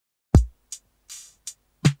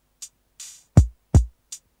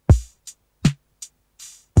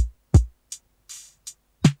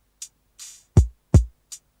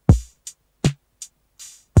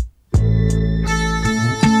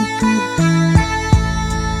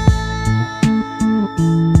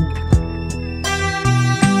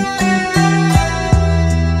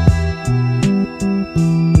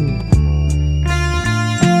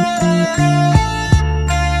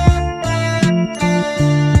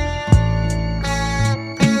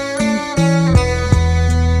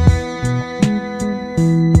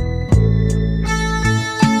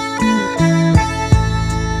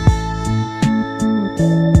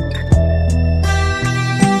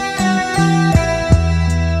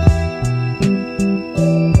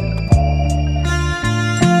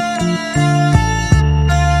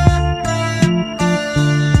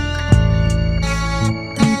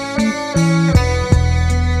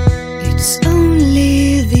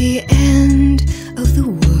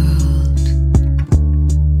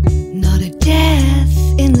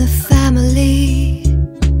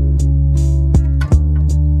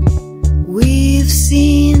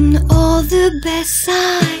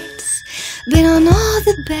Been on all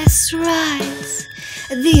the best rides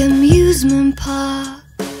at the amusement park.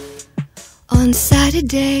 On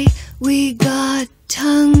Saturday we got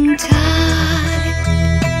tongue-tied.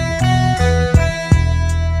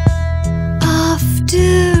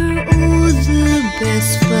 After all the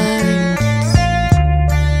best fights,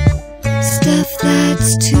 stuff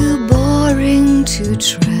that's too boring to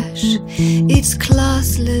trash, it's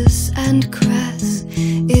classless and crass.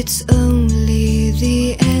 It's only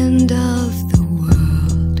the end of the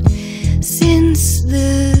world since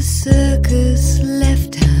the circus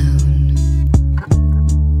left town.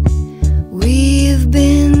 We've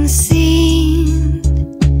been seen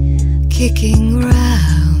kicking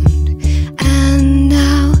round, and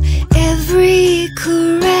now every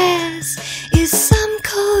caress is some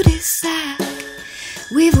cul-de-sac.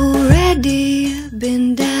 We've already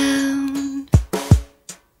been down.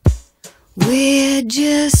 We're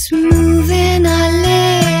just moving our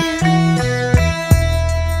land,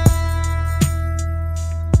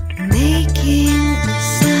 making a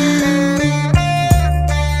sound.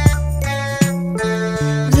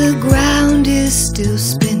 The ground is still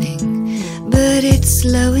spinning, but it's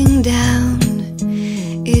slowing down.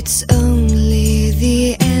 It's only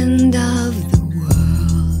the end of the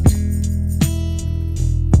world.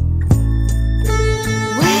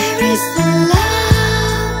 Where is the love?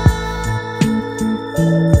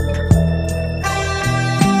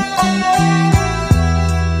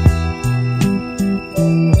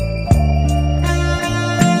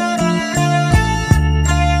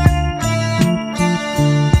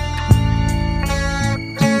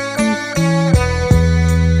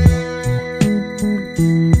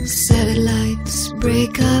 Satellites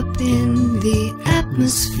break up in the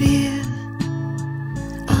atmosphere.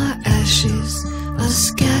 Our ashes are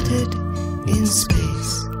scattered in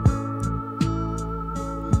space.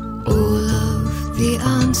 All of the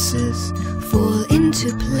answers fall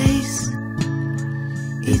into place.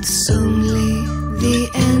 It's only the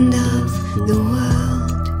end of the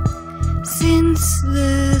world since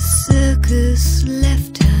the circus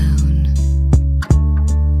left town.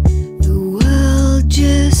 The world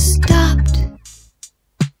just stopped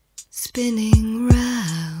spinning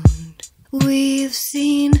round. We've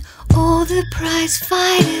seen all the prize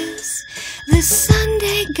fighters, the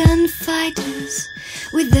Sunday gunfighters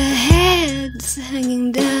with their heads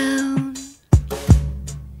hanging down.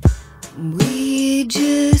 We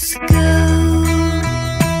just go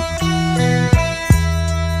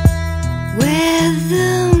where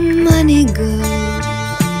the money goes.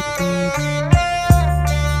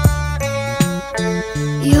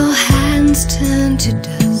 Your hands turn to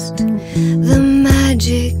dust, the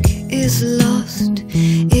magic is lost.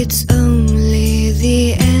 It's